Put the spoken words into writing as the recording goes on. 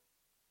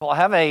Well, I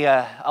have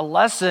a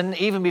lesson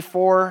even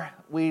before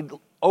we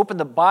open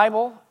the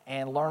Bible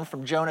and learn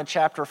from Jonah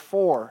chapter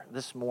 4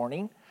 this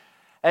morning.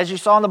 As you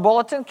saw in the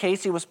bulletin,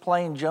 Casey was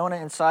playing Jonah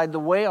Inside the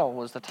Whale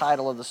was the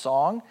title of the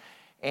song.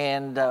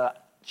 And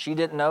she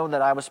didn't know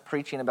that I was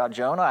preaching about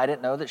Jonah. I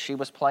didn't know that she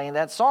was playing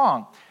that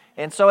song.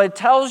 And so it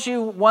tells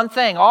you one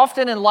thing.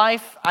 Often in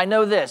life, I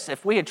know this.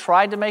 If we had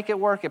tried to make it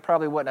work, it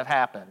probably wouldn't have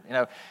happened.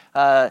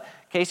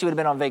 Casey would have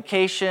been on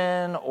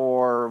vacation,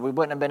 or we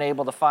wouldn't have been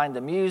able to find the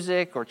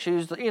music or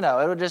choose it would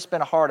have just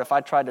been hard if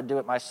I tried to do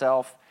it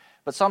myself.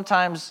 But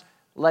sometimes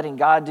letting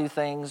God do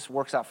things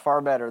works out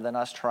far better than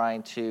us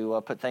trying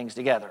to put things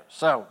together.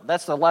 So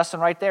that's the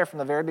lesson right there from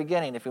the very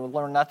beginning, if you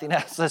learn nothing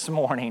else this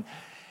morning.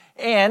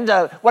 And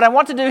what I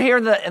want to do here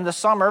in the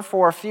summer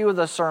for a few of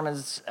the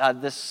sermons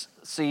this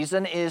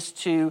season is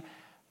to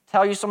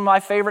tell you some of my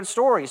favorite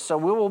stories. So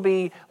we will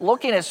be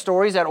looking at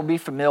stories that will be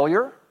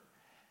familiar.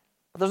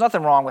 But there's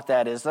nothing wrong with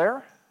that, is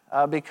there?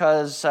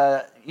 Because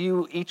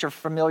you eat your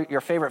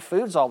favorite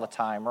foods all the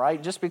time,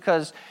 right? Just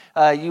because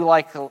you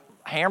like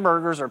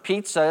hamburgers or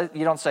pizza,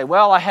 you don't say,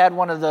 well, I had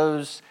one of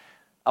those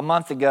a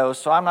month ago,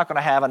 so I'm not going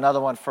to have another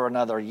one for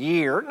another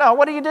year. No,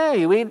 what do?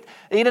 You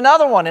eat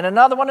another one and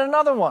another one and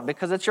another one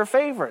because it's your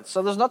favorite.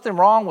 So there's nothing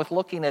wrong with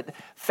looking at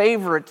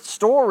favorite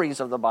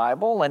stories of the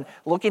Bible and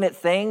looking at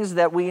things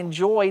that we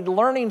enjoyed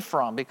learning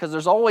from, because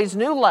there's always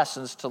new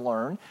lessons to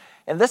learn.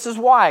 And this is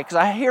why, because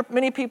I hear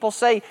many people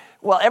say,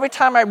 well, every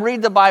time I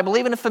read the Bible,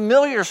 even a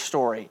familiar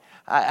story,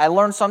 I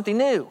learn something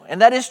new.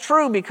 And that is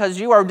true,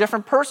 because you are a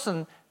different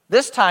person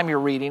this time you're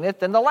reading it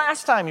than the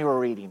last time you were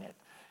reading it.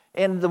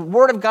 And the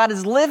Word of God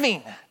is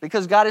living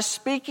because God is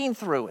speaking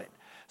through it.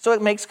 So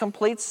it makes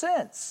complete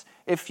sense.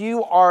 If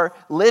you are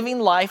living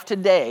life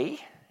today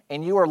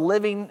and you are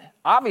living,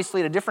 obviously,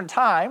 at a different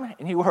time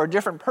and you are a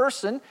different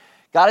person,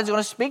 God is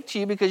going to speak to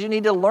you because you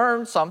need to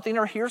learn something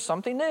or hear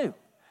something new.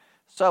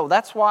 So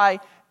that's why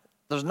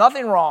there's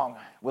nothing wrong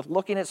with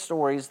looking at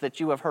stories that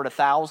you have heard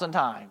 1,000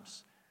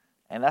 times.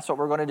 And that's what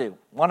we're going to do.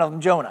 One of them,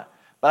 Jonah.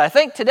 But I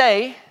think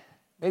today,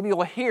 maybe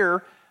you'll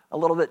hear a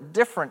little bit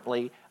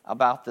differently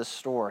about this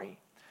story,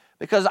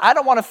 because I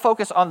don't want to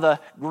focus on the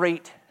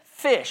great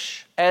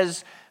fish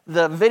as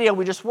the video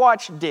we just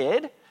watched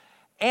did,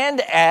 and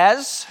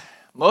as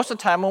most of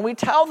the time when we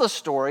tell the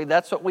story,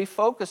 that's what we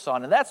focus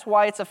on, and that's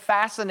why it's a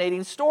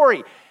fascinating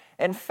story.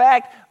 In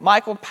fact,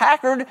 Michael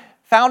Packard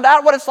found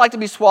out what it's like to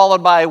be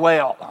swallowed by a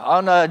whale.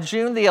 On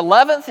June the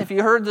 11th, if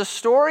you heard the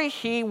story,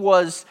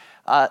 he's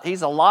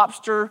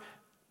a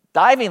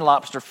diving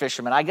lobster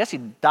fisherman. I guess he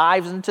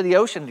dives into the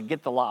ocean to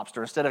get the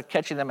lobster instead of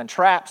catching them in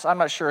traps. I'm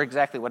not sure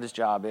exactly what his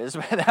job is,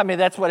 but I mean,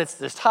 that's what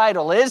his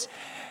title is.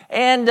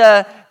 And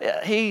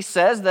he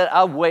says that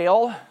a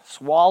whale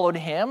swallowed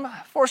him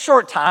for a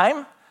short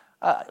time,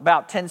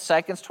 about 10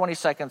 seconds, 20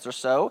 seconds or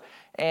so.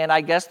 And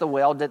I guess the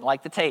whale didn't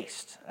like the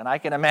taste. And I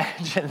can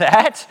imagine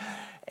that.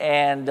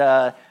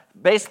 And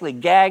basically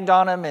gagged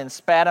on him and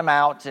spat him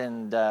out,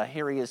 and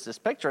here he is, this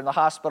picture in the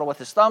hospital with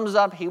his thumbs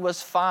up. He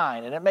was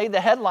fine, and it made the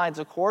headlines,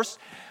 of course,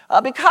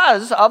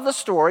 because of the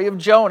story of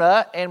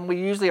Jonah, and we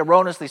usually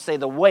erroneously say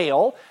the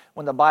whale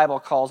when the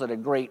Bible calls it a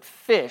great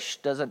fish.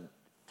 Doesn't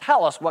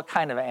tell us what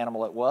kind of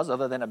animal it was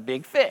other than a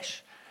big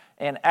fish,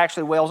 and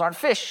actually whales aren't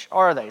fish,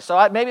 are they?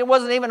 So maybe it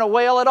wasn't even a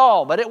whale at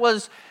all, but it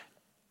was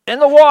in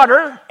the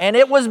water, and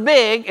it was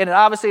big, and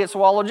obviously it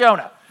swallowed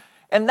Jonah.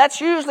 And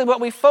that's usually what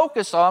we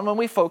focus on when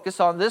we focus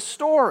on this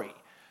story.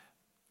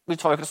 We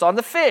focus on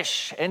the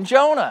fish and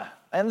Jonah.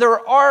 And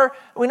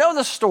we know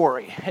the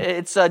story.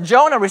 It's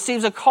Jonah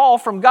receives a call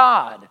from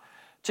God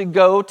to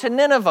go to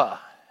Nineveh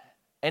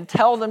and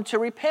tell them to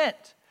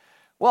repent.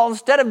 Well,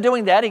 instead of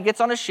doing that, he gets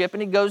on a ship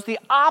and he goes the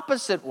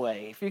opposite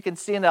way. If you can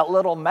see in that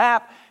little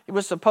map, he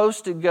was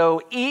supposed to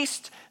go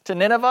east to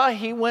Nineveh.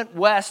 He went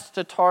west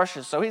to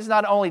Tarshish. So he's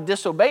not only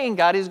disobeying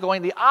God, he's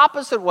going the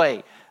opposite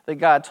way that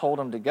God told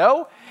him to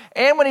go.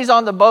 And when he's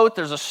on the boat,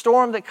 there's a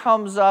storm that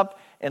comes up,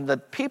 and the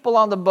people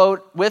on the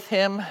boat with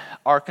him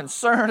are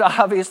concerned.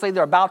 Obviously,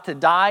 they're about to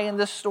die in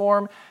this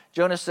storm.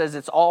 Jonah says,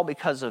 it's all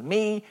because of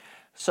me.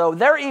 So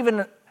they're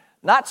even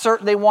not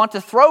certain they want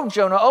to throw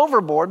Jonah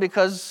overboard,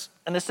 because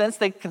in a sense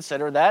they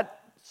consider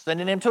that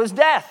sending him to his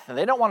death, and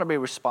they don't want to be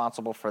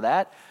responsible for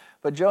that.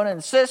 But Jonah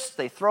insists.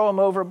 They throw him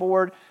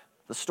overboard.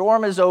 The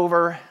storm is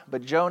over,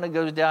 but Jonah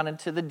goes down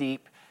into the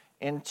deep,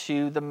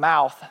 into the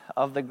mouth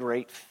of the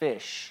great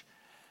fish.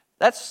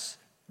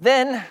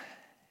 Then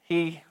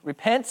he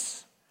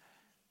repents.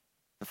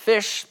 The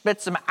fish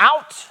spits him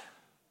out.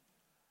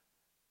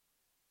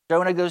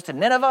 Jonah goes to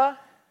Nineveh.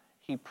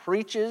 He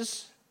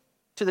preaches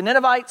to the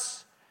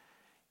Ninevites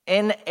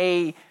in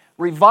a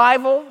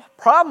revival,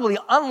 probably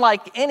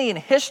unlike any in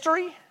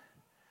history.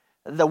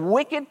 The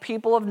wicked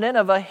people of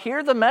Nineveh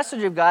hear the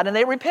message of God and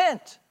they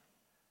repent.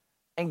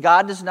 And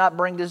God does not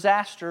bring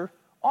disaster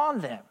on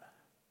them.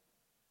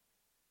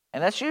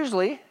 And that's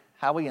usually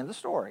how we end the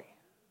story.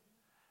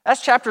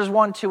 That's chapters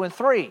 1, 2, and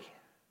 3.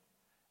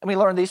 And we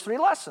learn these 3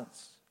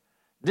 lessons.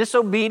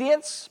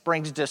 Disobedience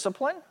brings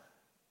discipline.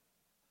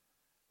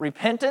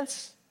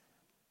 Repentance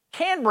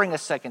can bring a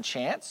second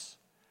chance.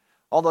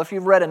 Although if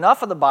you've read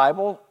enough of the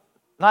Bible,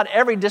 not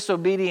every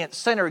disobedient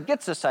sinner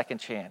gets a second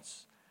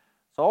chance.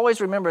 So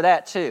always remember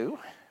that too.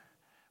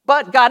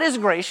 But God is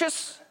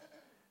gracious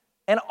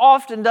and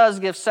often does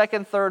give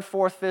second, third,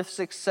 fourth, fifth,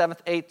 sixth,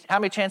 seventh, eighth. How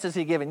many chances has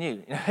he given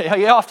you?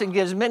 He often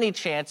gives many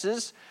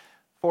chances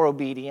for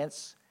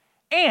obedience.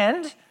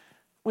 And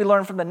we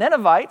learn from the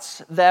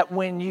Ninevites that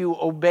when you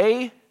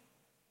obey,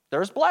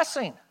 there's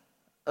blessing.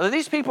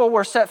 These people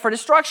were set for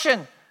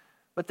destruction,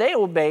 but they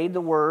obeyed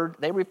the word,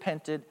 they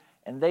repented,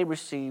 and they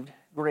received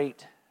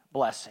great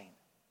blessing.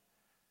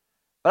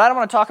 But I don't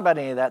want to talk about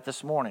any of that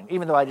this morning,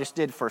 even though I just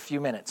did for a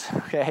few minutes,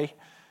 okay?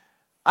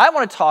 I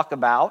want to talk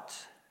about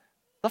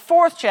the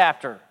fourth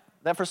chapter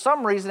that for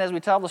some reason, as we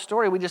tell the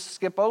story, we just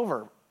skip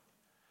over.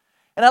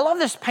 And I love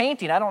this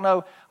painting. I don't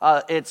know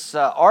its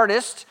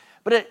artist,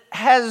 but it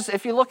has,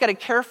 if you look at it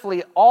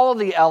carefully, all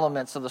the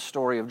elements of the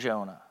story of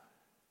Jonah.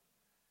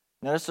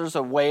 Notice there's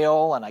a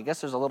whale, and I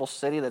guess there's a little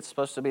city that's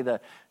supposed to be the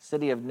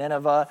city of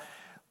Nineveh.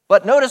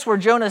 But notice where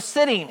Jonah's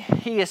sitting.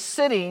 He is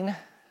sitting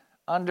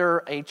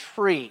under a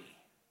tree,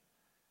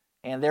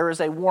 and there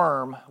is a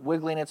worm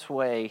wiggling its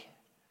way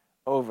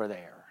over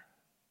there.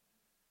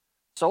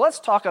 So let's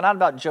talk not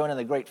about Jonah and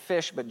the great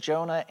fish, but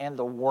Jonah and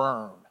the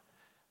worm.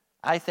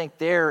 I think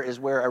there is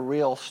where a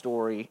real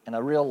story and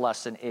a real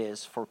lesson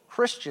is, for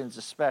Christians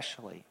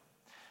especially.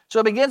 So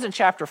it begins in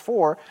chapter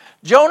 4.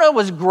 Jonah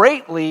was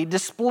greatly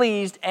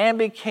displeased and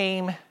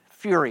became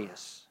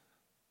furious.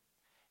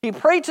 He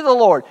prayed to the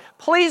Lord,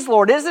 "Please,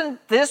 Lord,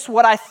 isn't this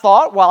what I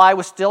thought while I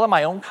was still in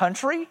my own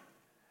country?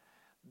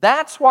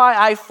 That's why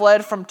I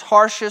fled from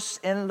Tarshish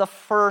in the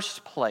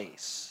first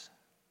place."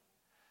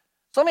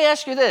 So let me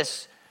ask you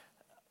this.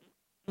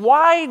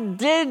 Why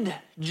did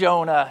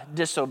Jonah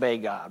disobey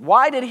God?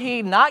 Why did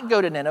he not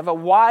go to Nineveh?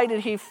 Why did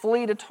he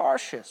flee to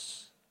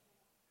Tarshish?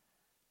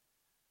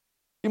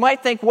 You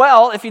might think,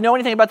 well, if you know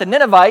anything about the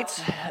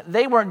Ninevites,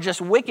 they weren't just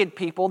wicked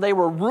people, they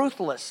were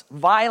ruthless,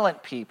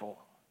 violent people.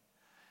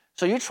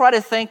 So you try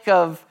to think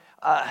of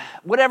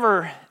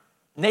whatever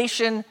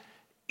nation,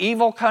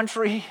 evil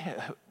country,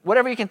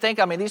 whatever you can think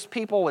of. I mean, these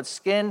people would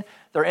skin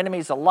their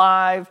enemies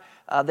alive.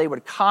 They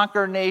would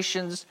conquer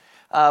nations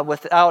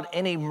without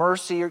any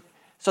mercy.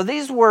 So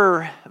these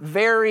were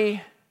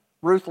very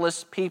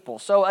ruthless people.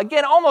 So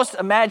again, almost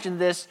imagine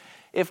this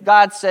if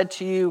God said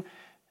to you,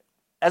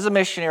 as a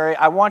missionary,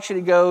 I want you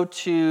to go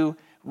to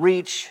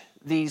reach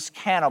these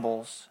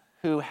cannibals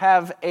who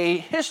have a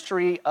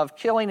history of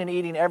killing and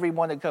eating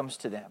everyone that comes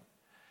to them.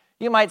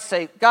 You might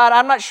say, "God,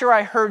 I'm not sure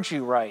I heard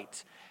you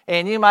right."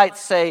 And you might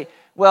say,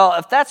 "Well,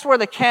 if that's where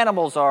the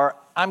cannibals are,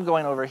 I'm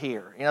going over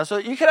here." So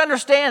you can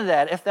understand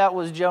that if that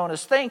was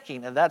Jonah's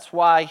thinking, and that's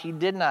why he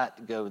did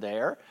not go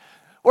there.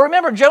 Or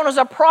remember, Jonah's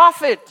a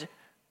prophet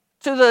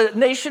to the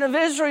nation of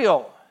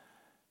Israel.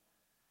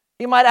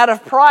 He might, out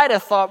of pride,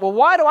 have thought, well,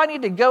 why do I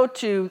need to go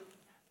to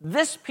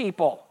this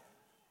people,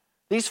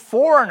 these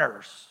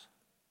foreigners?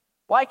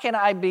 Why can't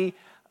I be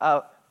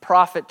a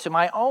prophet to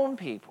my own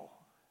people?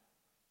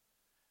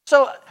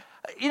 So,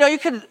 you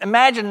could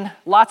imagine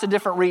lots of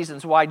different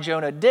reasons why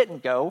Jonah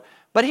didn't go,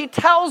 but he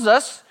tells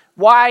us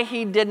why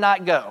he did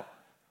not go.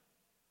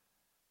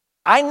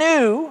 "I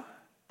knew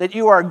that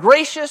you are a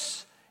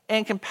gracious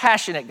and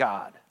compassionate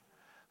God,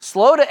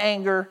 slow to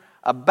anger,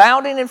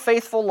 abounding in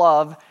faithful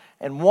love,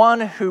 and one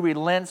who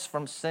relents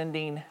from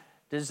sending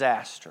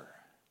disaster."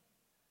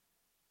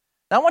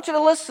 Now I want you to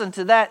listen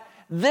to that.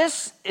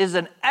 This is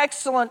an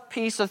excellent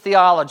piece of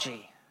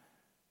theology.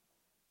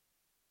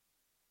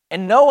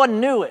 And Jonah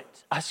knew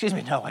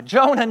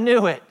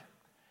it.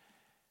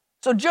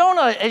 So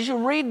Jonah, as you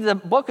read the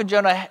book of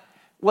Jonah,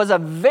 was a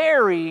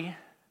very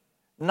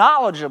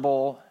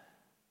knowledgeable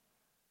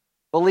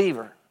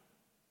believer.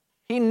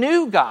 He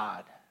knew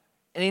God,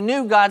 and he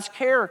knew God's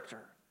character.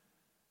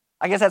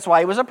 I guess that's why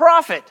he was a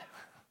prophet.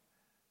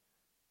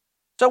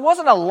 So it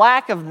wasn't a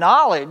lack of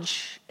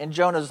knowledge in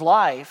Jonah's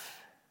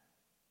life.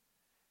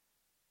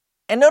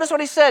 And notice what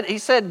he said. He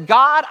said,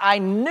 "God, I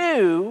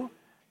knew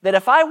that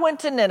if I went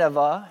to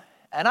Nineveh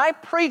and I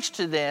preached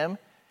to them,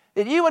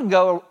 that you would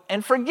go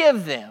and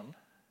forgive them,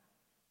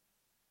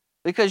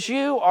 because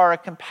you are a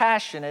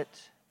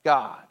compassionate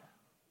God."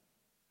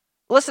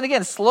 Listen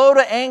again, slow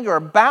to anger,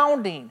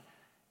 abounding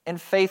in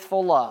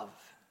faithful love.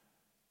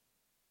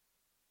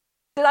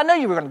 I know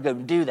you were going to go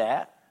do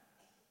that.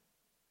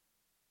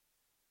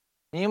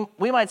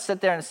 We might sit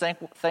there and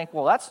think,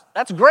 well,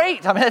 that's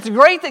great. I mean, it's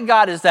great that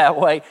God is that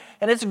way.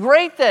 And it's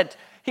great that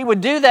he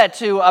would do that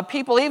to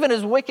people even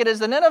as wicked as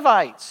the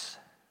Ninevites.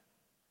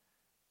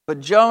 But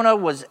Jonah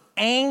was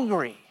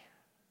angry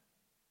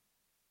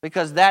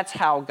because that's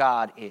how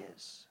God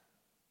is.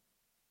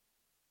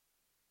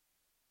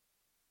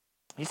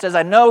 He says,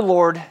 "I know,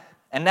 Lord,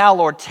 and now,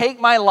 Lord,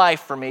 take my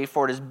life from me,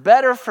 for it is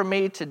better for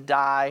me to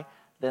die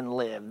than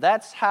live."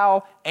 That's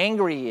how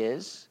angry he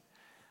is.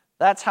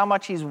 That's how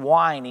much he's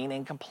whining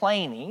and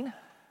complaining.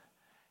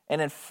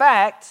 And in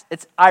fact,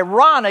 it's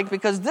ironic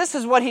because this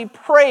is what he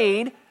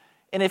prayed.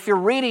 And if you're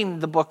reading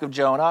the book of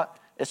Jonah,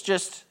 it's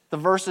just the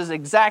verses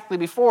exactly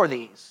before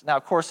these. Now,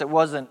 of course, it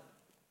wasn't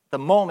the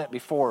moment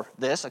before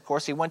this. Of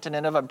course, he went to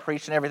Nineveh and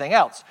preached and everything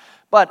else.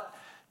 But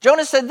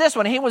Jonah said this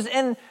when he was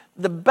in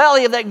the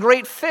belly of that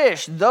great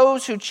fish,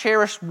 "Those who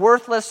cherish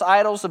worthless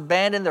idols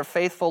abandon their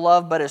faithful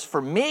love, but as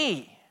for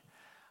me,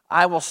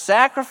 I will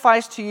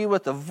sacrifice to you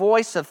with the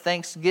voice of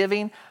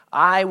thanksgiving.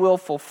 I will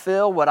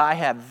fulfill what I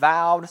have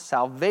vowed.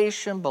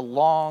 Salvation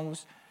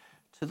belongs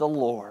to the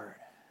Lord."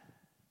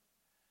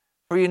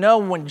 For you know,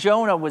 when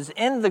Jonah was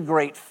in the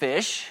great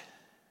fish,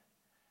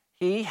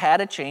 he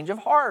had a change of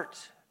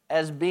heart,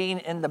 as being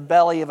in the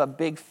belly of a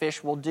big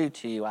fish will do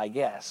to you, I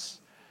guess,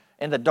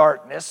 in the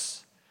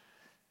darkness.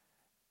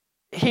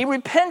 He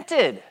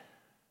repented,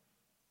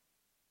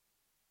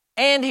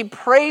 and he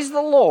praised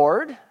the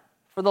Lord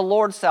for the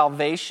Lord's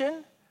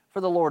salvation,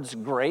 for the Lord's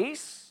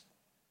grace.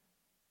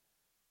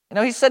 You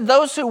know, he said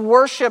those who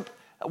worship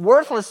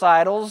worthless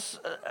idols,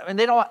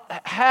 they don't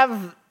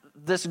have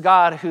this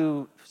God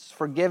who's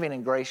forgiving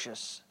and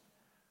gracious.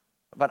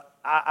 But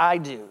I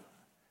do.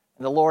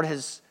 And the Lord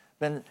has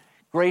been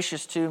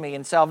gracious to me,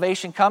 and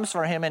salvation comes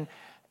from him. And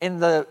in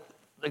the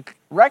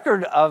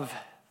record of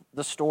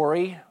the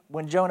story,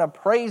 when Jonah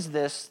prays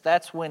this,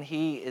 that's when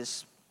he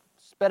is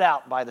spit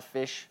out by the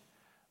fish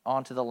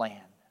onto the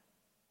land.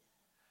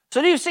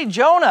 So do you see,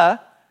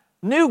 Jonah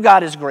knew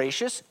God is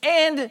gracious,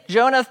 and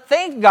Jonah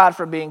thanked God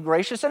for being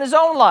gracious in his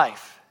own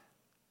life.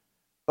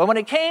 But when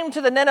it came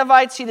to the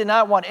Ninevites, he did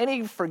not want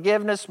any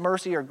forgiveness,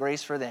 mercy, or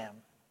grace for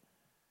them.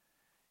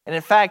 And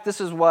in fact, this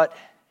is what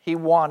he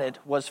wanted,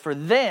 was for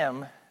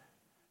them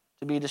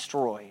to be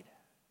destroyed.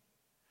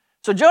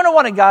 So Jonah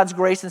wanted God's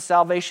grace and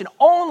salvation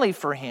only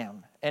for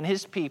him and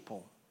his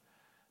people,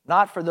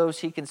 not for those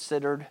he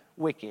considered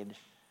wicked.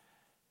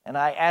 And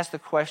I ask the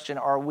question,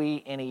 are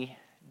we any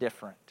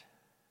different?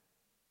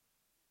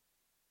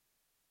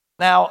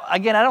 Now,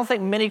 again, I don't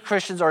think many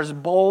Christians are as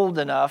bold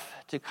enough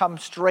to come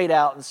straight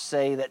out and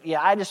say that, yeah,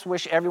 I just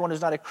wish everyone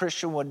who's not a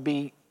Christian would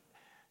be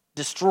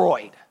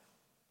destroyed,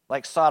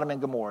 like Sodom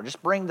and Gomorrah.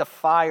 Just bring the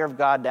fire of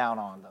God down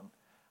on them.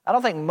 I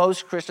don't think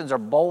most Christians are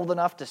bold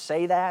enough to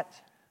say that.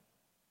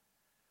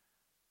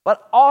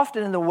 But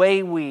often in the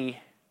way we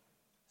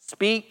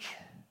speak,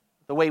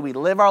 the way we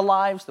live our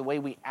lives, the way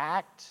we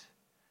act,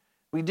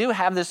 we do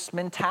have this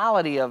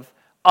mentality of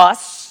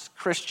us,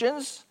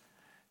 Christians,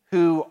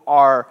 who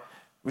are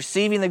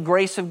receiving the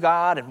grace of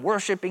God and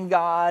worshiping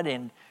God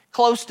and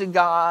close to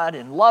God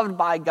and loved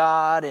by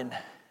God, and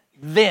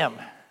them,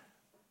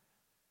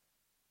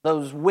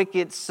 those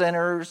wicked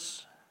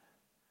sinners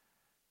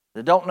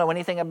that don't know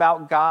anything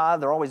about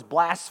God. They're always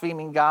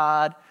blaspheming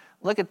God.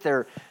 Look at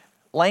their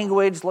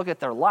language, look at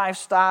their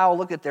lifestyle,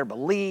 look at their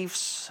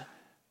beliefs.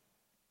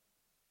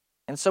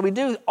 And so we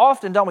do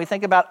often, don't we,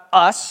 think about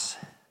us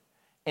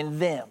and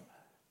them.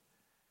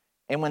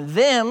 And when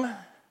them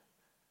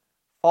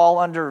fall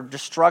under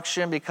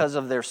destruction because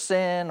of their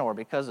sin or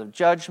because of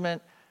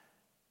judgment,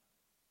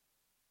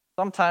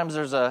 sometimes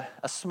there's a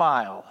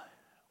smile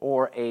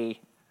or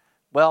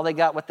well, they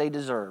got what they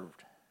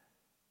deserved.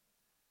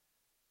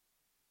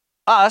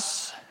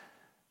 Us,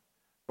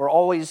 we're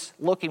always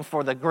looking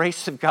for the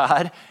grace of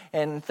God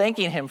and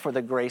thanking him for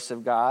the grace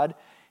of God.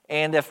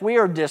 And if we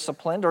are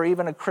disciplined, or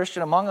even a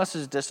Christian among us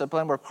is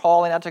disciplined, we're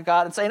calling out to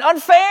God and saying,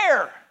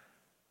 unfair!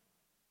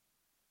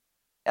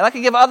 And I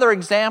could give other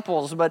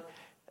examples, but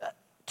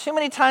too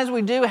many times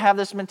we do have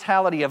this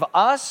mentality of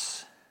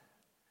us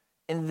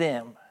and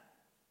them.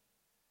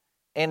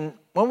 And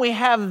when we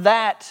have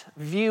that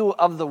view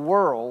of the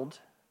world,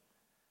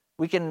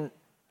 we can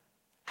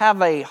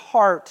have a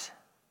heart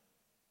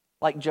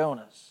like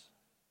Jonah's,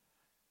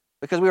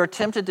 because we are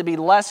tempted to be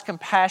less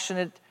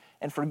compassionate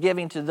and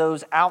forgiving to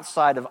those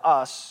outside of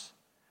us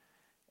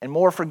and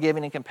more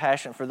forgiving and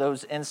compassionate for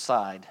those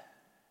inside.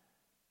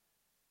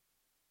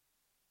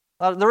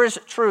 Now, there is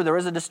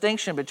a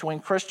distinction between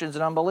Christians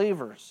and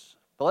unbelievers.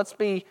 But let's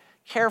be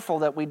careful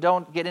that we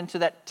don't get into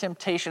that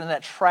temptation and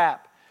that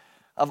trap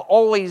of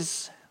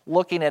always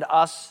looking at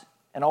us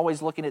and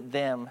always looking at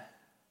them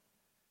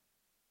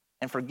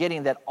and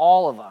forgetting that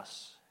all of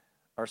us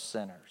are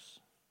sinners.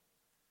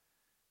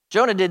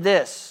 Jonah did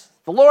this.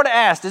 The Lord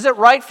asked, "Is it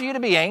right for you to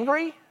be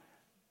angry?"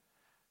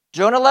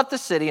 Jonah left the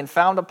city and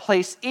found a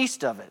place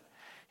east of it.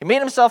 He made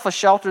himself a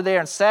shelter there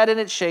and sat in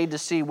its shade to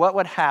see what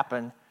would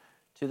happen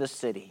to the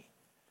city.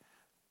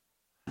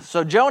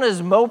 So Jonah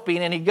is moping,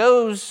 and he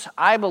goes,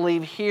 I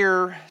believe,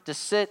 here to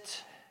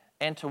sit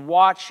and to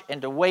watch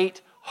and to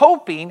wait,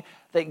 hoping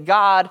that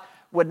God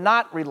would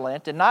not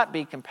relent and not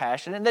be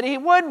compassionate, and that he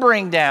would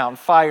bring down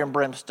fire and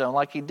brimstone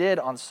like he did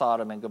on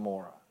Sodom and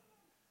Gomorrah.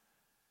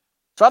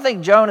 So I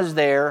think Jonah's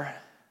there,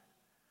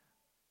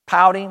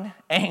 pouting,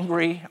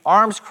 angry,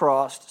 arms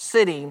crossed,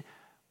 sitting,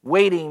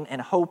 waiting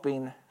and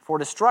hoping for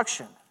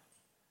destruction,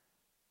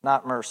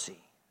 not mercy.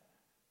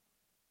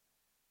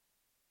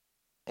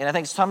 And I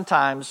think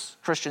sometimes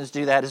Christians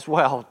do that as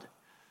well.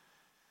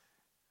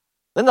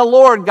 Then the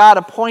Lord God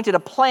appointed a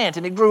plant,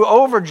 and it grew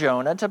over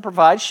Jonah to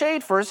provide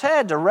shade for his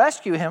head, to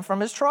rescue him from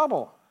his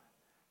trouble.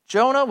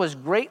 Jonah was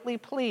greatly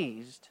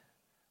pleased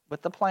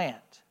with the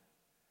plant,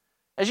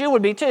 as you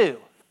would be too.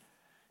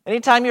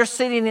 Anytime you're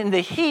sitting in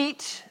the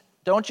heat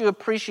don't you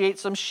appreciate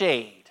some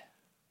shade?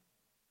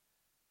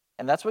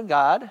 And that's what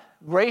God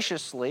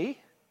graciously,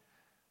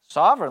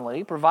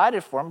 sovereignly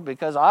provided for him,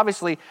 because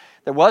obviously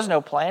there was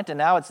no plant, and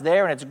now it's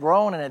there, and it's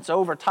grown, and it's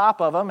over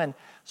top of them, and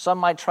some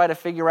might try to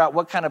figure out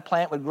what kind of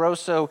plant would grow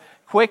so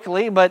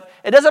quickly, but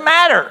it doesn't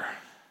matter.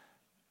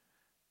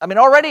 I mean,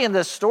 already in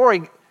this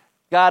story,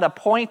 God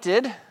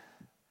appointed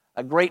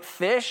a great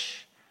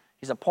fish.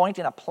 He's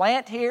appointing a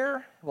plant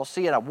here. We'll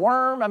see it, a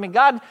worm. I mean,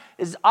 God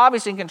is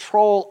obviously in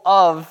control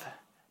of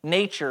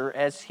nature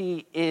as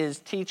he is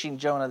teaching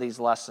Jonah these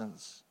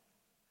lessons.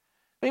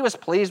 But he was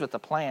pleased with the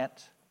plant.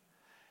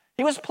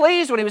 He was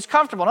pleased when he was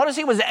comfortable. Notice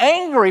he was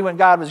angry when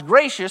God was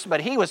gracious,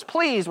 but he was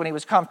pleased when he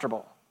was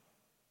comfortable.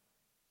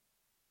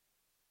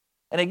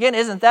 And again,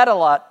 isn't that a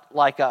lot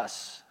like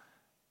us?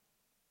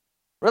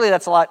 Really,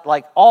 that's a lot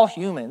like all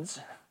humans.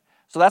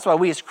 So that's why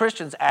we as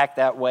Christians act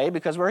that way,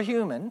 because we're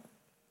human.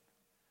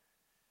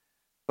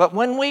 But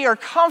when we are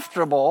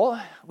comfortable,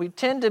 we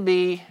tend to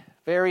be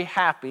very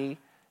happy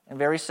and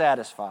very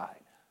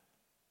satisfied.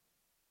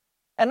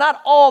 And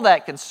not all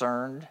that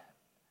concerned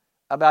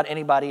about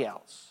anybody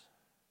else.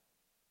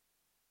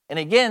 And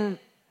again,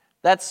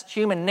 that's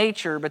human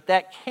nature, but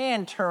that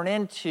can turn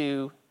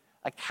into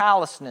a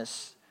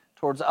callousness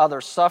towards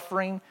others'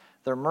 suffering,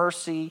 their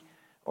mercy,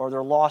 or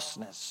their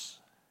lostness.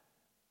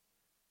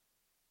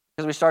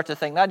 Because we start to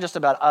think not just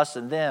about us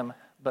and them,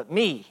 but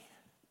me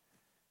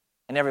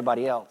and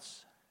everybody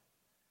else.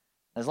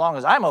 As long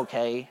as I'm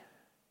okay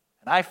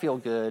and I feel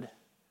good,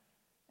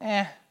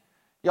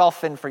 y'all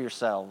fend for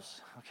yourselves,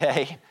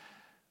 okay?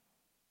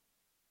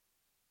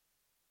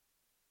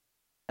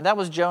 And that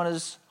was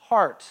Jonah's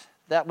heart.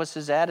 That was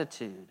his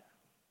attitude.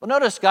 Well,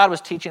 notice God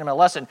was teaching him a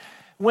lesson.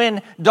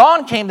 When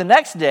dawn came the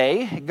next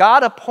day,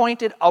 God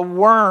appointed a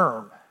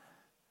worm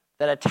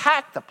that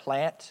attacked the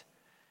plant,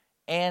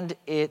 and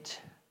it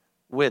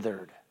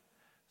withered.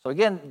 So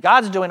again,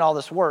 God's doing all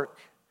this work.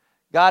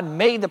 God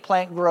made the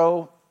plant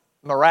grow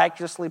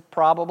miraculously,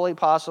 probably,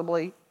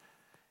 possibly,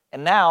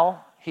 and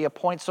now he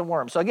appoints a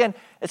worm. So again,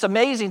 it's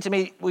amazing to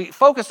me. We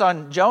focus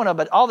on Jonah,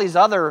 but all these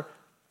other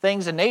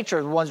things in nature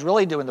are the ones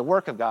really doing the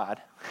work of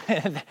God,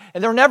 and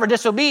they're never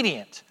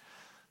disobedient.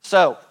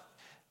 So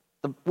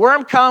the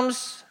worm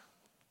comes,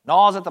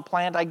 gnaws at the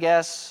plant, I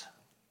guess.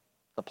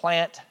 The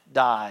plant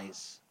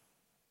dies.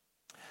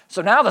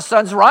 So now the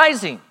sun's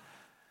rising.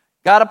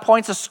 God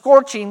appoints a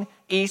scorching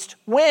east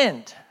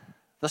wind.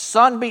 The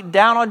sun beat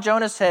down on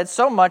Jonah's head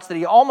so much that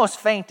he almost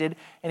fainted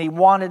and he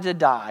wanted to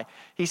die.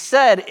 He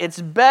said, "It's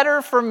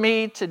better for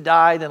me to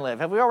die than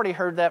live." Have we already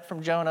heard that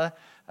from Jonah?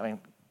 I mean,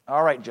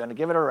 all right, Jonah,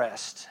 give it a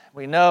rest.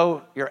 We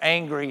know you're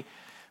angry.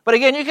 But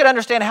again, you can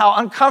understand how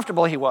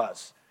uncomfortable he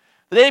was.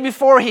 The day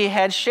before he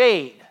had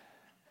shade.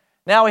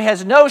 Now he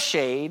has no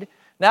shade.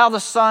 Now the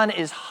sun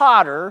is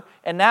hotter,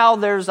 and now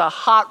there's a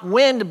hot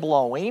wind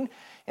blowing.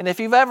 And if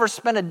you've ever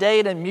spent a day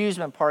at an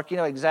amusement park, you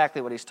know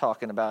exactly what he's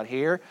talking about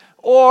here.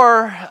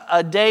 Or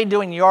a day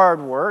doing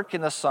yard work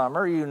in the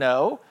summer, you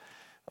know.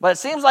 But it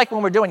seems like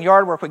when we're doing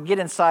yard work, we get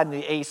inside in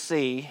the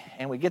AC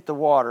and we get the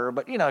water.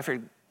 But, you know, if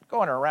you're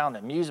going around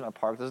an amusement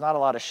park, there's not a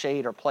lot of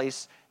shade or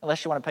place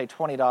unless you want to pay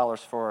 $20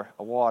 for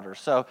a water.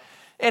 So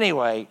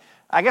anyway,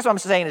 I guess what I'm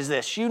saying is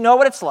this. You know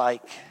what it's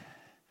like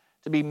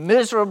to be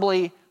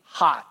miserably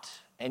hot.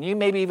 And you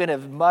maybe even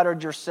have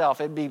muttered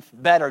yourself, it'd be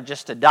better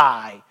just to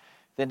die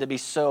than to be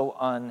so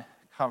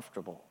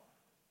uncomfortable.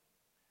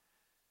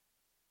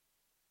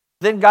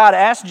 Then God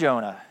asked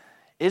Jonah,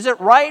 "Is it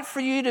right for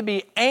you to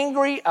be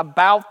angry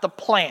about the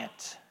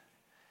plant?"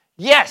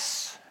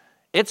 "Yes,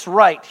 it's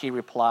right," he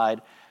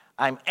replied.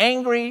 "I'm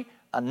angry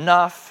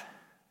enough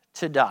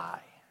to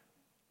die."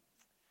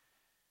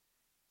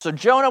 So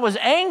Jonah was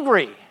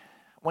angry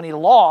when he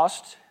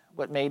lost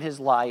what made his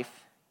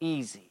life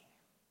easy.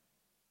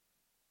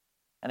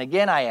 And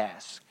again I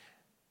ask,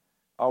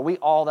 are we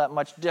all that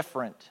much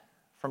different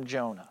from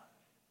Jonah?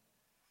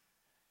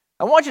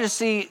 I want you to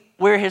see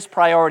where his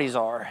priorities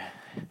are.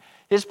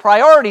 His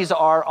priorities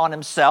are on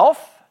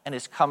himself and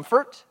his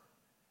comfort.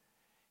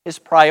 His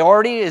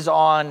priority is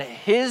on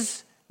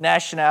his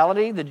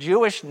nationality, the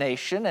Jewish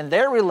nation, and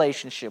their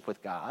relationship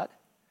with God.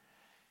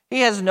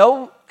 He has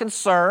no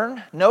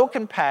concern, no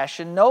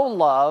compassion, no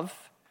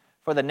love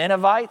for the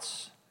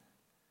Ninevites.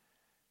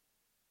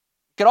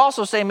 You could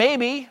also say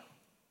maybe,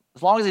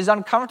 as long as he's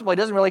uncomfortable, he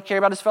doesn't really care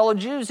about his fellow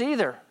Jews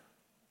either.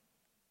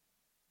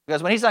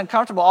 Because when he's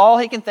uncomfortable, all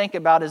he can think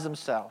about is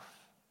himself.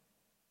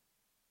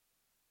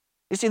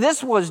 You see,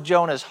 this was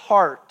Jonah's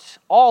heart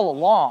all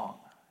along.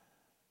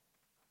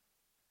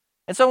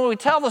 And so when we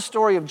tell the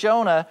story of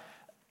Jonah,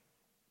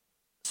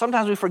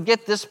 sometimes we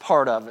forget this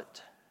part of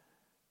it.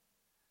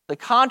 The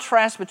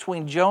contrast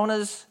between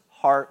Jonah's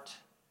heart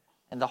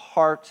and the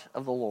heart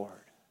of the Lord.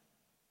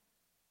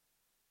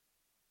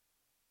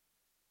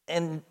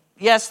 And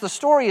yes, the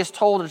story is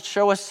told to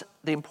show us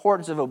the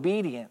importance of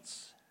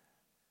obedience.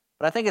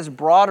 But I think it's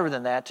broader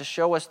than that, to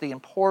show us the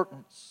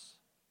importance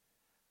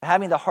of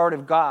having the heart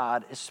of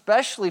God,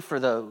 especially for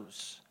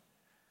those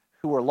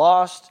who were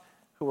lost,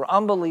 who were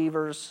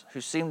unbelievers,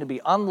 who seemed to be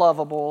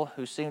unlovable,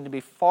 who seemed to be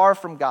far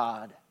from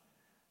God.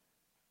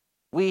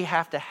 we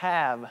have to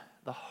have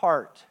the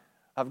heart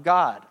of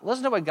God.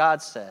 Listen to what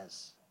God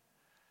says.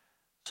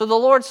 So the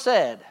Lord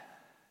said,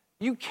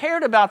 you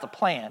cared about the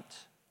plant,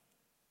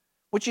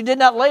 which you did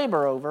not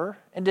labor over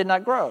and did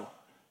not grow.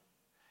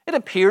 It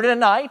appeared in a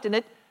night, and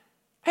it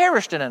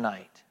perished in a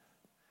night.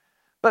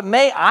 But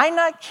may I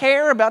not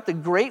care about the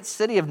great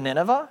city of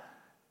Nineveh,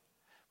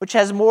 which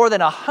has more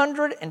than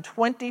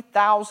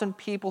 120,000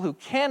 people who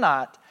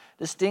cannot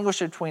distinguish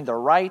between their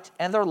right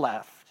and their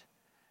left,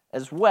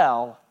 as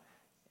well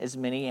as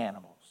many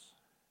animals.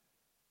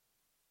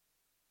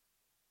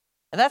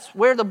 And that's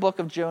where the book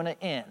of Jonah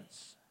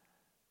ends,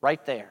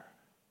 right there.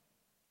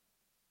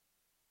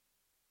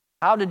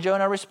 How did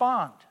Jonah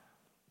respond?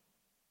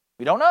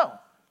 We don't know.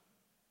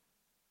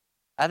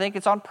 I think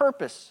it's on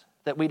purpose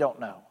that we don't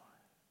know.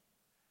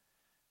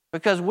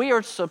 Because we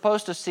are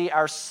supposed to see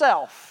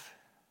ourselves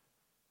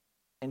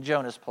in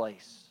Jonah's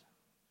place.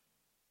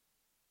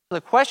 So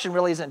the question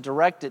really isn't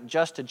directed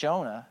just to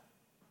Jonah.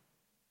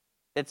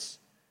 It's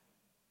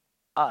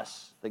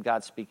us that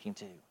God's speaking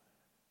to.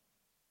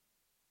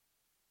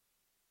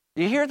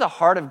 Do you hear the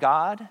heart of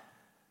God?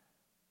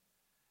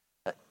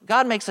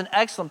 God makes an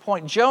excellent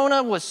point.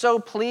 Jonah was so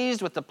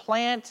pleased with the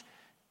plant.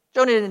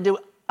 Jonah didn't do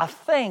a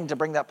thing to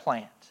bring that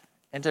plant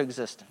into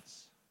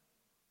existence.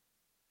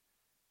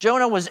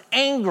 Jonah was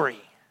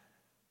angry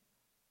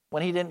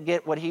when he didn't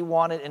get what he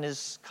wanted in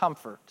his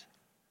comfort,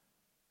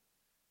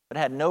 but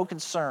had no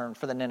concern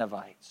for the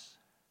Ninevites.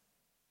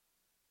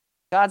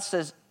 God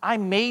says, I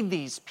made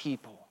these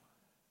people.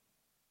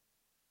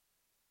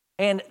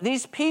 And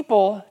these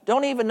people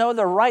don't even know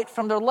their right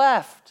from their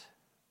left.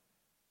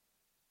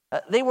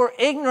 They were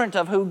ignorant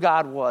of who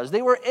God was.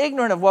 They were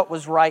ignorant of what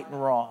was right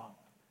and wrong.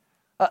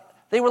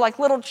 They were like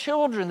little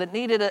children that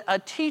needed a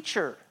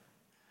teacher.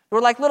 They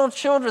were like little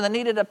children that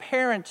needed a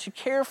parent to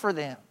care for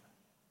them.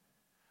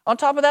 On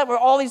top of that were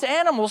all these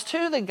animals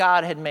too that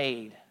God had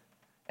made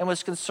and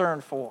was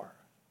concerned for.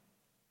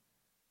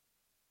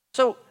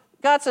 So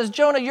God says,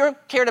 Jonah, you're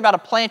cared about a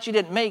plant you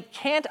didn't make.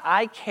 Can't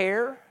I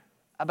care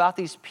about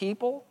these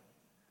people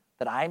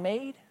that I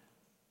made?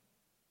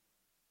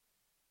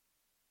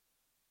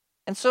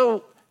 And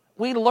so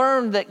we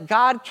learn that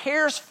God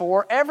cares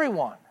for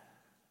everyone,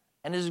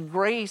 and His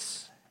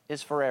grace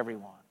is for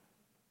everyone.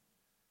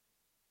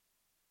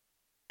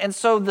 And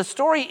so the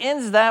story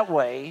ends that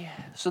way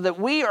so that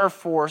we are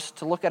forced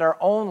to look at our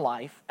own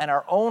life and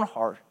our own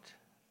heart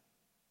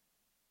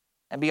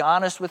and be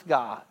honest with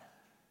God.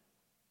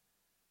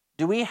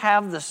 Do we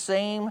have the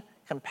same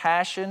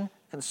compassion,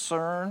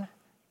 concern,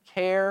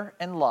 care,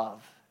 and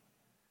love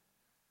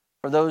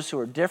for those who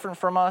are different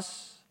from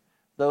us,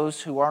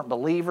 those who aren't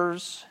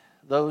believers,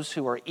 those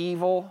who are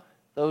evil,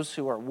 those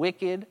who are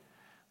wicked,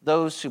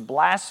 those who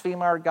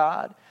blaspheme our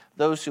God,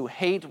 those who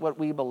hate what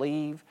we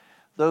believe,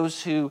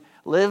 those who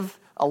live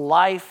a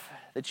life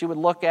that you would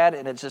look at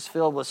and it's just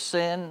filled with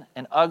sin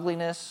and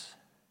ugliness?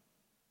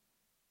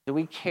 Do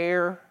we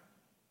care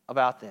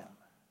about them?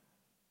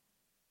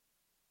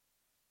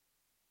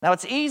 Now,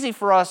 it's easy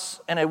for us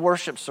in a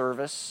worship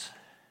service,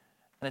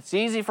 and it's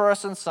easy for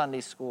us in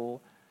Sunday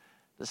school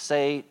to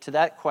say to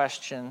that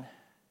question,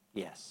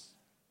 yes.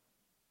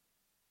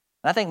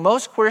 And I think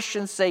most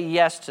Christians say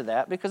yes to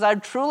that because I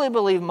truly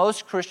believe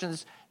most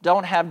Christians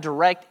don't have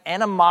direct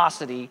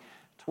animosity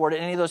toward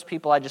any of those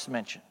people I just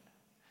mentioned.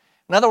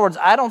 In other words,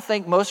 I don't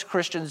think most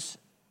Christians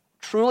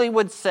truly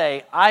would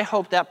say, I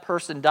hope that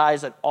person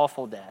dies an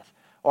awful death,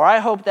 or I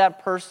hope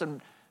that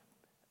person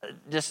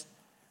just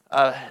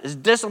is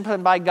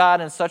disciplined by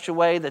God in such a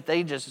way that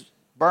they just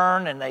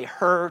burn and they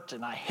hurt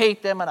and I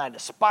hate them and I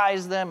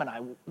despise them and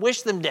I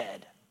wish them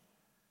dead.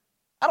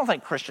 I don't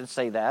think Christians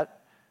say that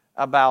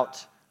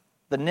about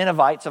the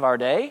Ninevites of our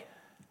day.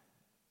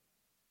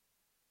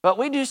 But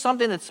we do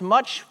something that's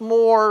much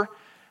more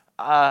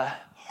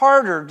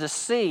harder to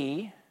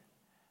see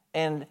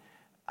and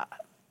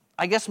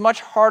I guess much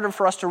harder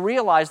for us to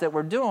realize that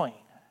we're doing.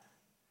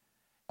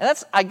 And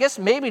that's, I guess,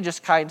 maybe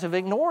just kind of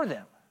ignore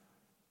them.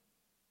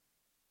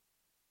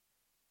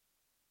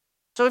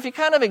 So if you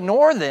kind of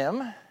ignore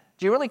them,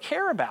 do you really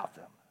care about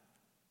them?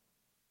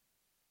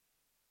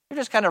 You're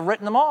just kind of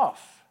written them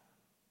off.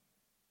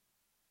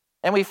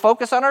 And we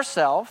focus on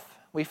ourselves.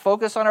 We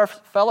focus on our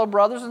fellow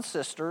brothers and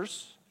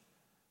sisters.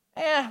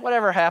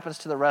 Whatever happens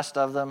to the rest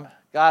of them,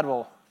 God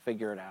will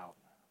figure it out.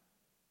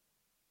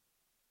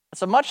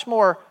 It's a much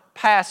more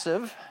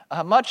passive,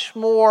 a much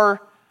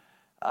more,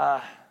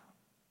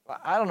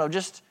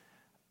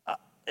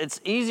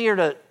 it's easier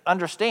to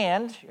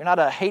understand. You're not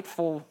a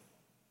hateful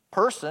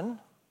person,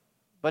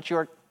 but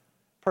you're a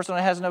person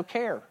that has no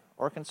care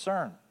or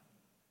concern.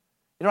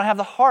 You don't have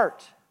the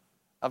heart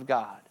of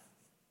God.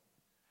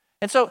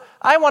 And so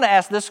I want to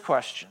ask this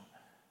question.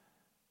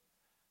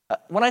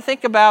 When I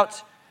think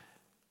about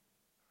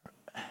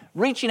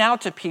reaching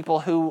out to people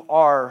who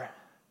are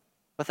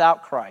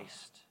without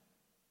Christ,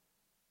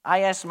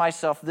 I ask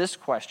myself this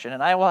question,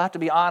 and I will have to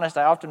be honest,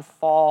 I often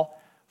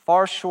fall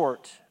far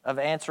short of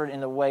answering in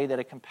the way that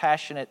a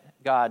compassionate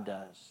God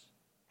does.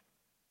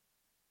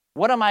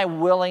 What am I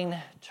willing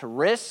to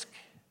risk?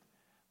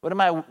 What am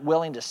I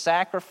willing to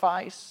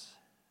sacrifice?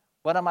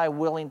 What am I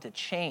willing to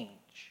change?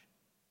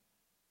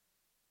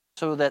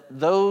 So that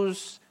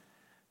those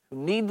who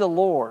need the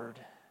Lord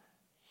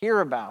hear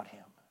about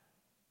him.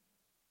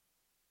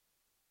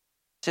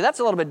 See, that's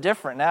a little bit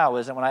different now,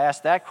 isn't it, when I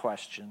ask that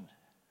question?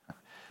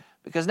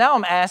 Because now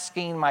I'm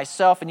asking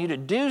myself and you to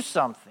do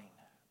something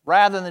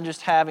rather than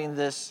just having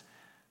this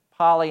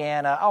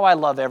Pollyanna, oh, I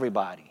love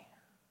everybody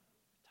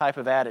type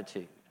of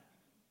attitude.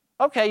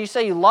 Okay, you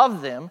say you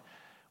love them.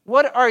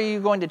 What are you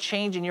going to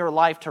change in your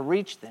life to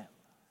reach them?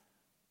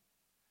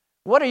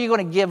 What are you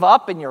going to give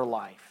up in your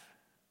life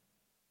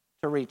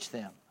to reach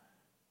them?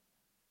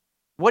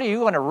 What are you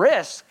going to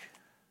risk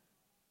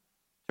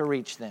to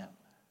reach them?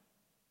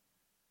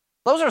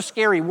 Those are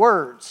scary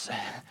words.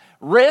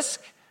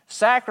 Risk,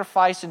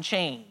 sacrifice, and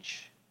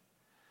change.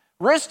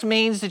 Risk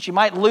means that you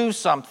might lose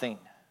something.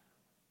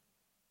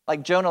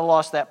 Like Jonah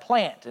lost that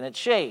plant in its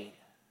shade.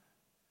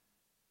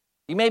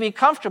 You may be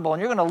comfortable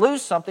and you're going to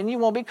lose something, you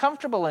won't be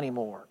comfortable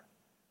anymore.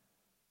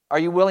 Are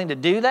you willing to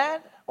do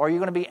that? Or are you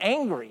going to be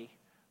angry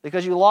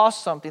because you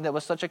lost something that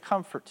was such a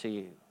comfort to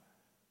you?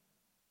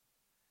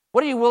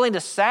 What are you willing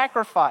to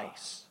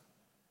sacrifice?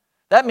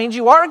 That means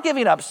you are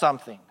giving up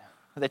something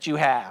that you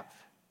have.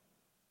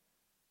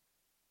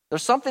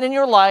 There's something in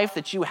your life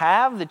that you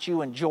have, that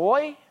you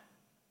enjoy,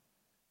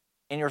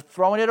 and you're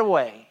throwing it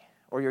away,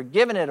 or you're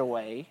giving it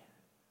away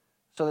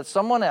so that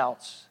someone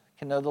else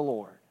can know the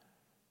Lord.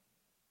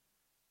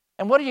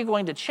 And what are you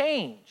going to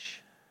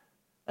change?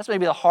 That's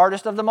maybe the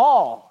hardest of them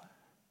all.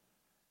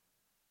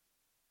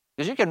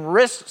 Because you can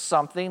risk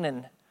something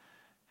and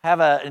have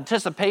an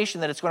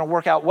anticipation that it's going to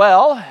work out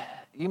well.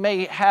 You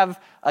may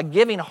have a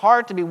giving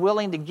heart to be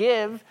willing to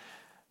give,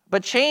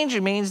 but change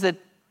means that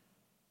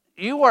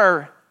you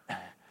are,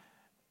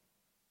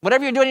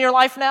 whatever you're doing in your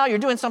life now, you're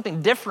doing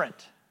something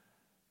different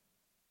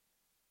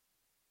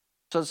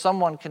so that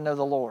someone can know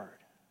the Lord.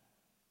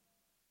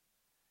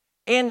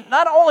 And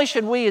not only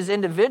should we as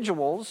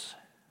individuals,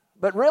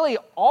 but really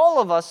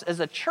all of us as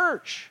a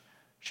church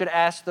should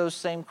ask those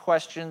same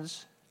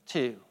questions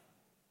too.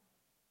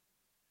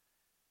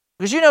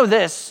 Because you know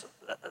this,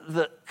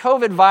 the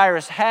COVID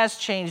virus has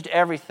changed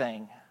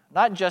everything,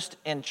 not just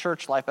in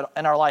church life, but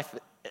in our life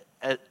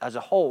as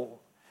a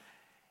whole.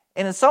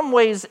 And in some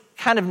ways,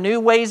 kind of new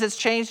ways it's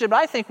changed it, but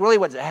I think really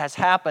what has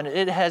happened,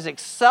 it has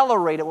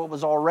accelerated what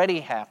was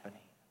already happening.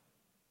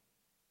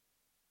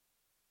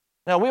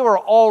 Now, we were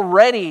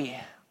already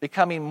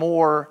becoming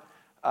more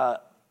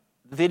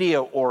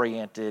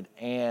video-oriented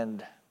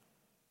and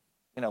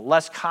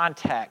less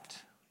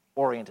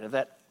contact-oriented, if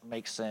that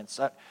makes sense.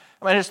 I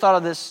just thought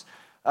of this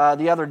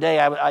the other day.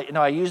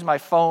 I used my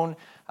phone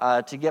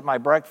to get my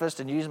breakfast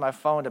and use my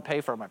phone to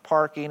pay for my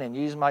parking and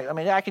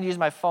I can use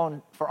my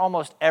phone for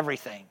almost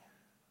everything.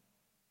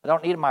 I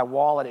don't need my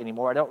wallet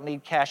anymore. I don't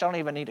need cash. I don't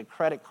even need a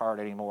credit card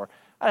anymore.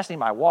 I just need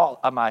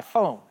my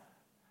phone.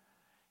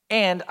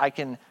 And I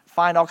can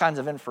find all kinds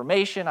of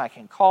information. I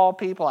can call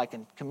people. I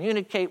can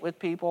communicate with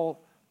people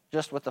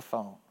just with the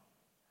phone.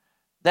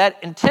 That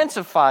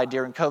intensified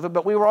during COVID,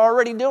 but we were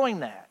already doing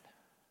that.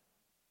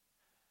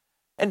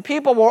 And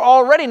people were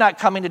already not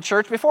coming to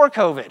church before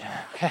COVID.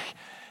 Okay?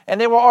 And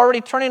they were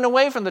already turning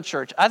away from the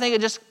church. I think it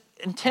just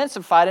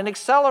intensified and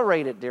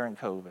accelerated during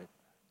COVID.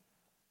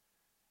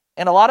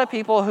 And a lot of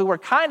people who were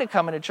kind of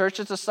coming to church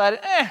just decided,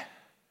 I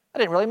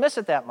didn't really miss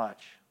it that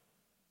much.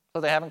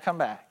 So they haven't come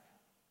back.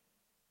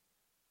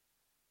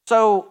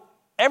 So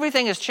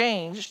everything has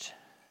changed.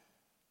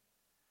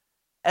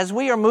 As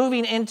we are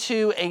moving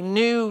into a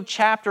new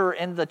chapter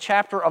in the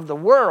chapter of the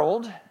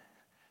world,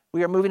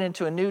 we are moving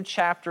into a new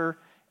chapter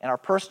in our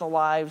personal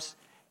lives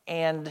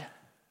and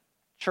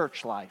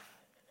church life,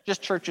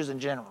 just churches in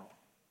general.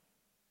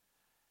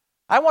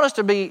 I want us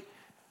to be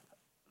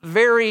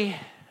very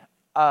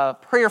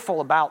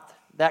prayerful about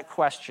that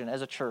question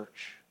as a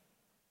church.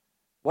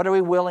 What are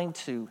we willing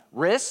to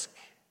risk?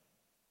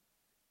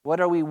 What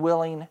are we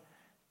willing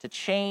to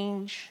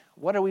change?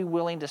 What are we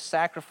willing to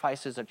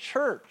sacrifice as a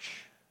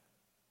church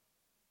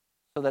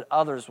so that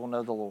others will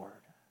know the Lord?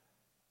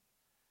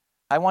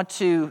 I want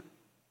to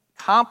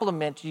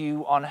compliment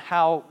you on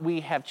how we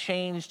have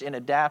changed and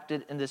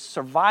adapted in this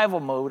survival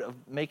mode of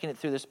making it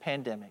through this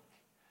pandemic.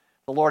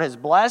 The Lord has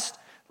blessed,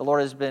 the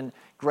Lord has been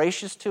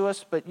gracious to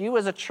us, but you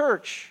as a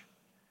church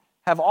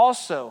have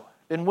also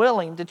been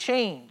willing to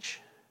change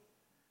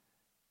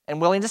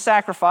and willing to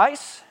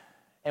sacrifice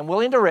and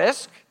willing to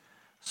risk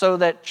so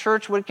that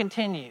church would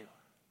continue.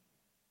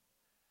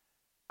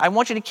 I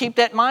want you to keep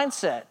that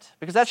mindset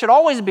because that should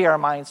always be our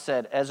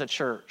mindset as a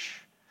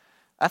church.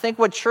 I think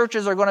what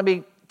churches are going to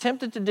be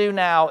tempted to do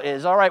now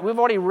is, all right, we've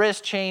already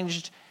risked,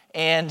 changed,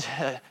 and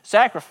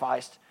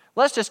sacrificed.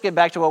 Let's just get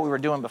back to what we were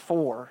doing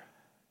before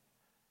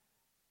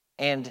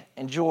and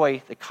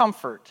enjoy the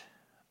comfort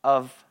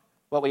of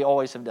what we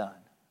always have done.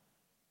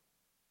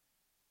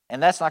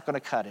 And that's not going to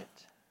cut it.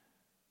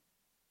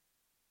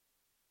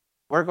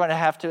 We're going to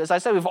have to, as I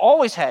said, we've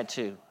always had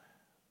to,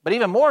 but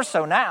even more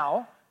so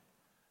now,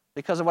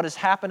 because of what has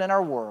happened in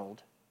our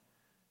world,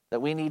 that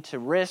we need to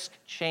risk,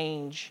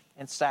 change,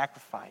 and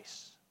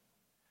sacrifice.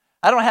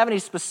 I don't have any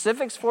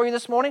specifics for you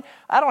this morning.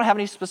 I don't have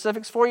any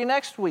specifics for you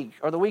next week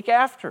or the week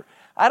after.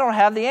 I don't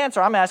have the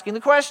answer. I'm asking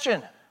the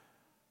question.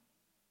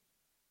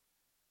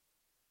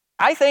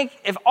 I think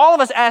if all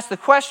of us asked the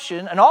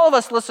question and all of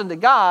us listened to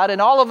God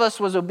and all of us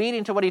was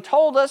obedient to what He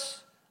told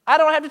us, I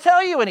don't have to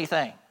tell you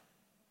anything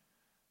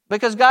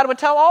because God would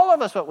tell all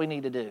of us what we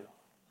need to do.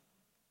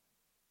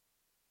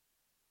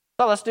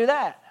 So let's do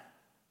that.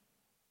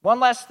 One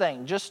last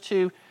thing, just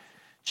to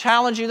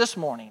challenge you this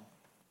morning.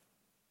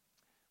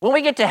 When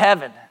we get to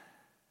heaven,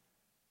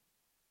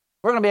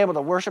 we're going to be able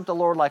to worship the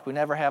Lord like we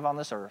never have on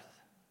this earth.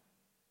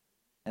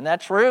 Isn't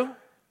that true?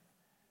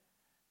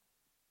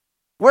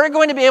 We're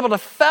going to be able to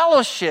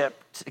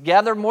fellowship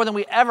together more than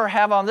we ever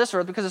have on this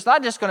earth because it's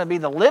not just going to be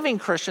the living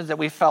Christians that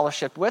we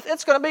fellowship with,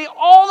 it's going to be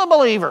all the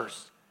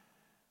believers.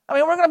 I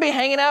mean, we're going to be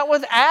hanging out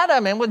with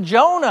Adam and with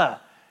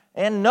Jonah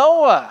and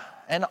Noah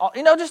and,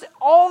 just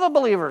all the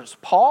believers,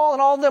 Paul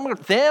and all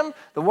of them,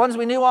 the ones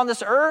we knew on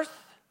this earth.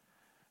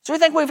 So we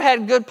think we've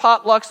had good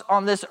potlucks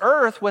on this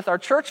earth with our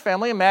church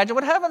family. Imagine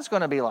what heaven's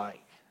going to be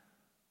like.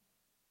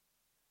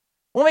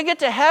 When we get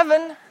to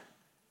heaven,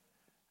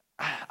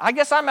 I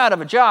guess I'm out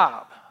of a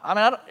job.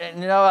 I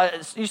mean,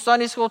 you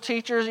Sunday school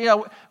teachers,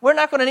 we're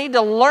not going to need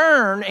to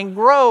learn and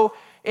grow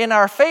in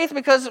our faith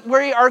because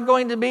we are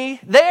going to be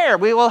there.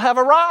 We will have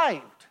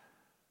arrived.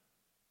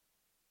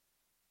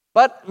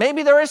 But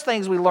maybe there is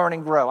things we learn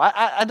and grow.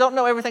 I don't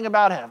know everything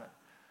about heaven.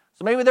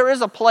 So maybe there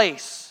is a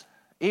place,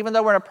 even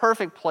though we're in a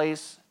perfect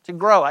place, to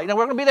grow. We're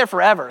going to be there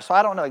forever, so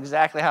I don't know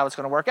exactly how it's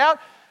going to work out.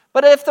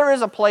 But if there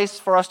is a place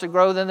for us to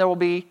grow, then there will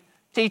be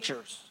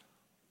teachers.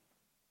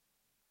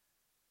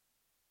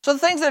 So the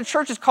things that a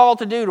church is called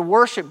to do, to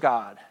worship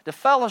God, to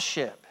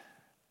fellowship,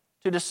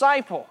 to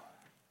disciple,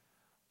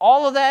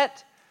 all of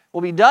that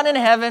will be done in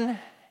heaven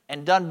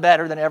and done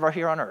better than ever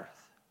here on earth.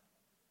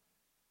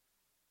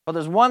 But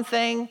there's one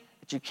thing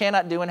that you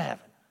cannot do in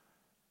heaven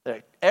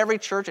that every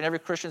church and every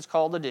Christian is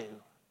called to do,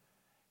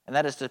 and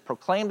that is to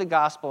proclaim the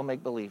gospel and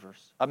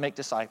make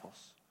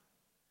disciples.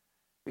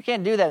 We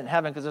can't do that in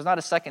heaven because there's not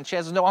a second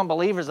chance. There's no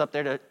unbelievers up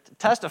there to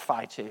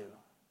testify to.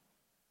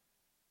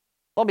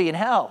 They'll be in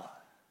hell.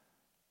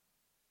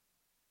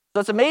 So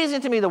it's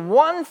amazing to me the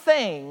one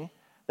thing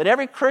that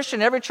every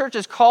Christian, every church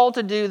is called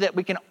to do that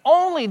we can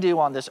only do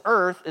on this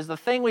earth is the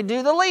thing we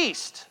do the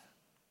least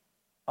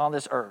on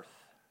this earth.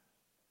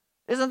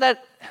 Isn't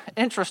that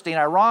interesting,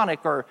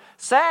 ironic, or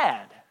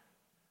sad?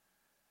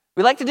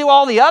 We like to do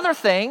all the other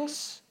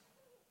things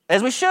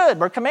as we should.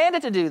 We're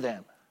commanded to do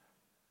them.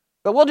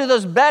 But we'll do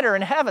those better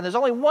in heaven. There's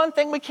only one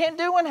thing we can't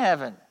do in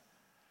heaven.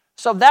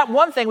 So that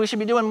one thing we should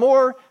be doing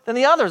more than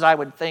the others, I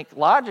would think,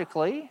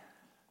 logically.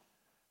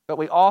 But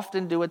we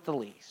often do it the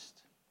least.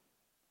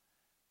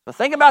 So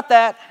think about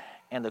that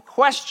and the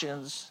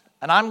questions,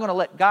 and I'm going to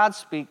let God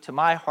speak to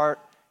my heart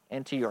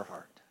and to your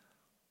heart.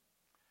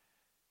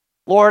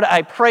 Lord,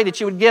 I pray that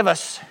you would give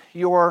us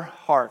your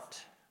heart.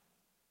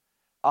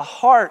 A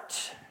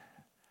heart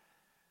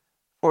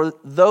for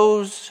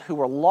those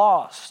who are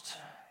lost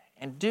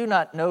and do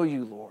not know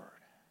you, Lord.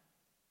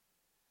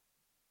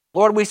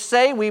 Lord, we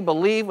say we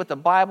believe what the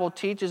Bible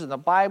teaches, and the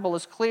Bible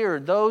is clear.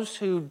 Those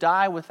who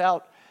die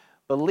without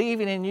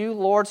believing in you,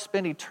 Lord,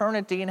 spend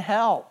eternity in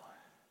hell.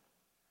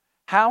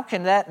 How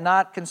can that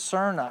not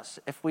concern us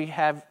if we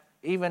have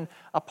even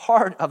a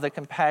part of the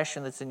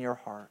compassion that's in your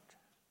heart?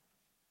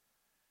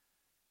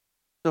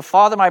 So,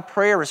 Father, my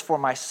prayer is for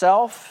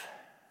myself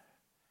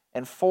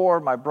and for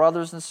my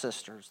brothers and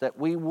sisters, that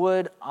we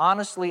would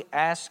honestly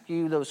ask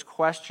you those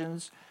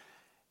questions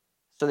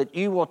so that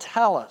you will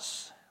tell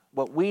us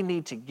what we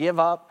need to give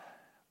up,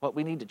 what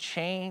we need to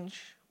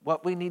change,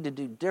 what we need to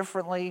do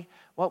differently,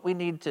 what we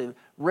need to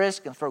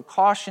risk and throw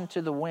caution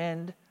to the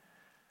wind,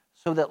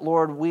 so that,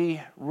 Lord, we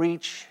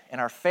reach in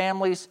our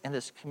families, in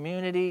this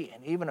community,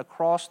 and even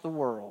across the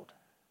world,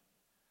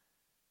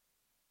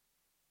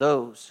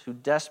 those who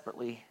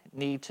desperately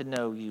need to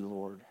know you,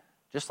 Lord,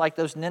 just like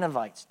those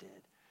Ninevites did.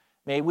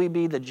 May we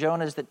be the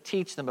Jonahs that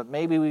teach them, but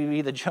maybe we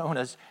be the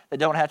Jonahs that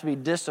don't have to be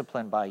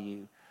disciplined by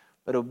you,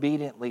 but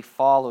obediently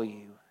follow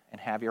you and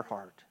have your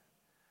heart.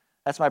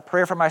 That's my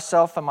prayer for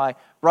myself and my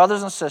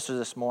brothers and sisters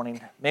this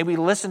morning. May we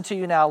listen to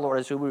you now, Lord,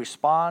 as we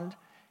respond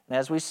and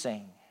as we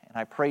sing. And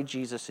I pray,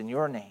 Jesus, in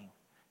your name,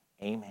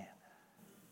 amen.